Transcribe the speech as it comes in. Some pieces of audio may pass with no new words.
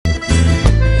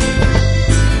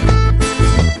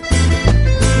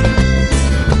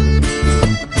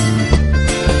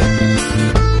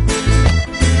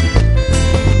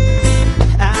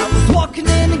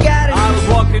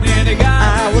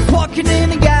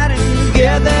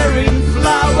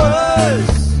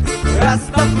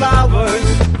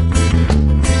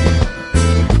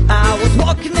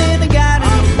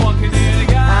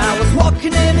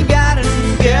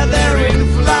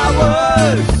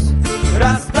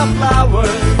Rasta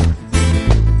flowers.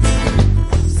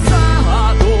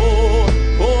 Саду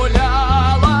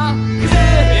гуляла,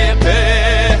 квіти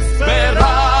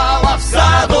збирала, в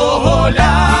саду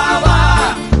гуляла,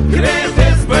 квіти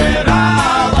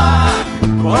збирала,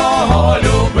 кого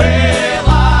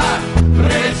любила,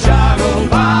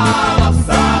 причарувала, в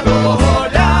саду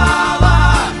гуляла,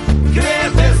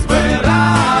 квіти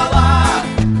збирала,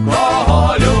 кого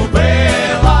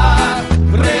любила,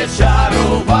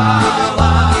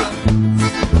 причарувала.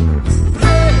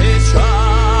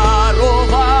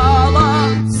 Причарувала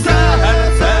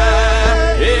серце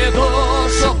і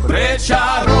душу,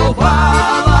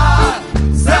 причарувала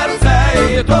серце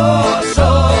і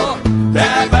душу,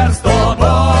 тепер з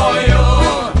тобою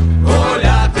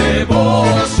гуляти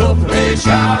мушу,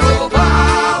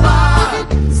 причарувала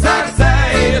серце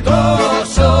і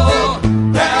душу,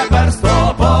 тепер з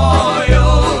тобою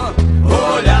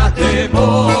гуляти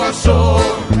мушу.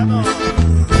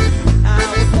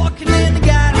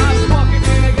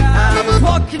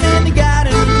 Walking in the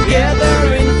garden,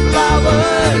 gathering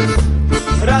flowers,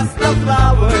 Rasta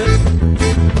flowers.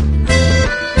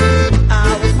 I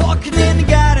was walking in the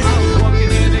garden,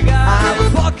 I was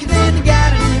walking in the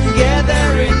garden,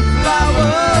 gathering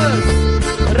flowers,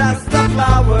 Rasta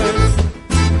flowers.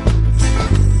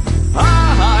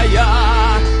 А я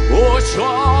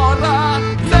учора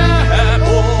не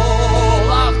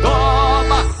була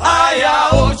вдома, а я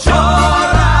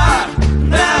учора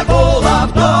не була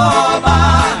вдома,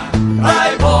 та й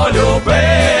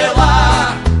полюбила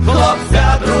хлопця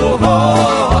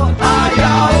другого. А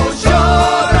я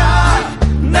учора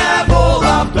не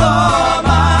була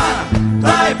вдома,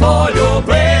 та й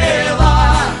полюбила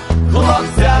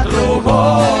хлопця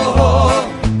другого.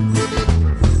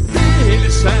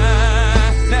 Більше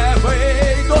не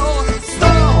вийду, з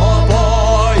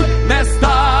тобою не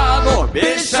стану,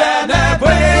 більше не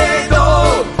вийду,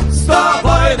 з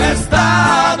тобою не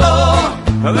стану,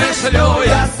 вишлю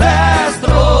я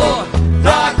сестру,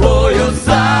 такую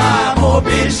саму,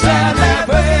 більше не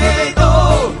вийду,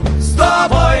 з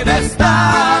тобою не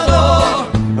стану,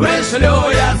 вишлю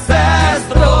я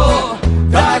сестру,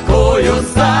 такую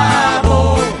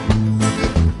саму.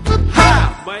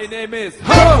 My name is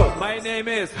Ho. My name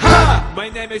is Ha. My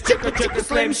name is Chicka Chicka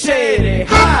Slim Shady.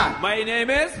 Ha. My name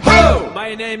is Ho.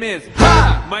 My name is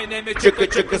Ha. My name is Chicka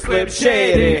Chicka Slim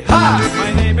Shady. Ha.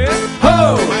 My name is Ho.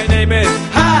 My name is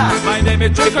Ha. My name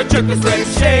is Chicka Chicka Slim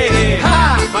Shady. Ha.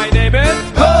 My name is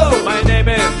Ho. My name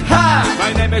is Ha.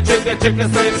 My name is Chicka Chicka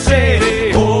Slim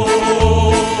Shady. Oh.